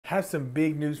have some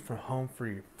big news from Home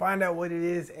Free. Find out what it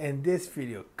is in this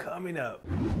video coming up.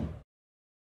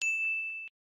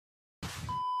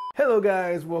 Hello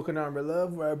guys, welcome to Armor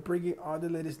Love, where I bring you all the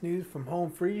latest news from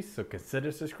Home Free, so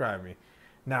consider subscribing.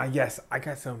 Now yes, I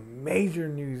got some major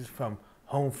news from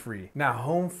Home Free. Now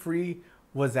Home Free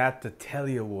was at the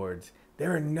Telly Awards. They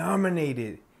were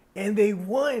nominated and they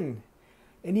won.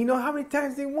 And you know how many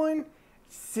times they won?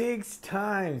 6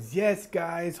 times. Yes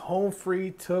guys, Home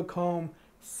Free took home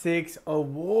 6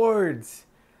 awards.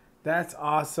 That's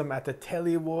awesome. At the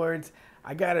Telly Awards,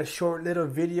 I got a short little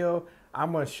video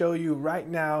I'm gonna show you right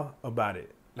now about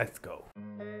it. Let's go.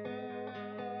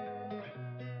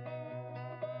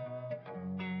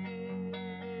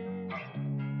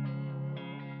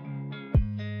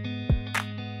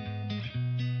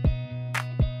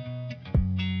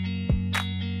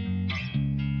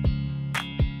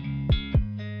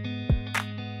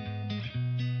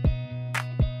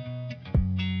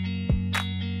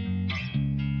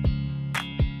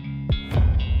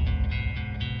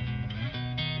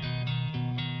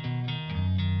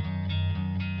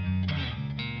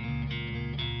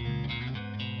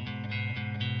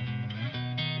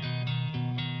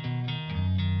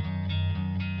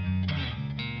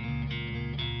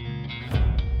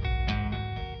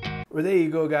 Well, there you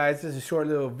go, guys. This is a short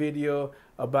little video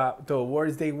about the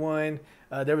awards they won.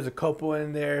 There was a couple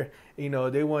in there. You know,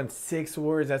 they won 6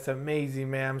 awards. That's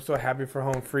amazing, man. I'm so happy for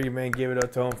Home Free, man. Give it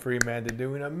up to Home Free, man. They're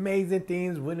doing amazing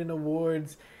things, winning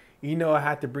awards. You know, I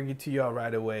had to bring it to y'all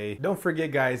right away. Don't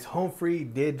forget, guys, Home Free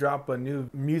did drop a new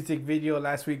music video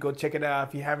last week. Go check it out.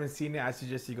 If you haven't seen it, I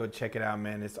suggest you go check it out,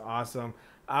 man. It's awesome.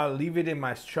 I'll leave it in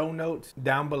my show notes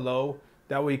down below.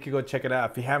 That way you can go check it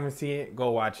out. If you haven't seen it,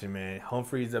 go watch it, man. Home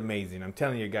Free is amazing. I'm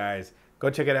telling you guys, go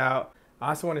check it out. I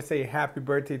also want to say happy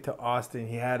birthday to Austin.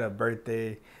 He had a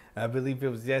birthday. I believe it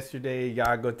was yesterday.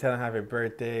 Y'all go tell him happy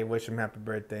birthday. Wish him happy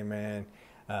birthday, man.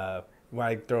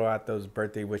 Why throw out those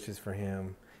birthday wishes for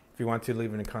him? If you want to,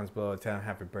 leave in the comments below. Tell him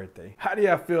happy birthday. How do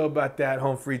y'all feel about that?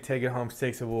 Home Free taking home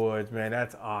 6 awards, man.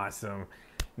 That's awesome.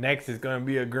 Next is going to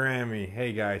be a Grammy.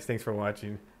 Hey, guys, thanks for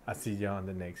watching. I'll see y'all in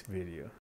the next video.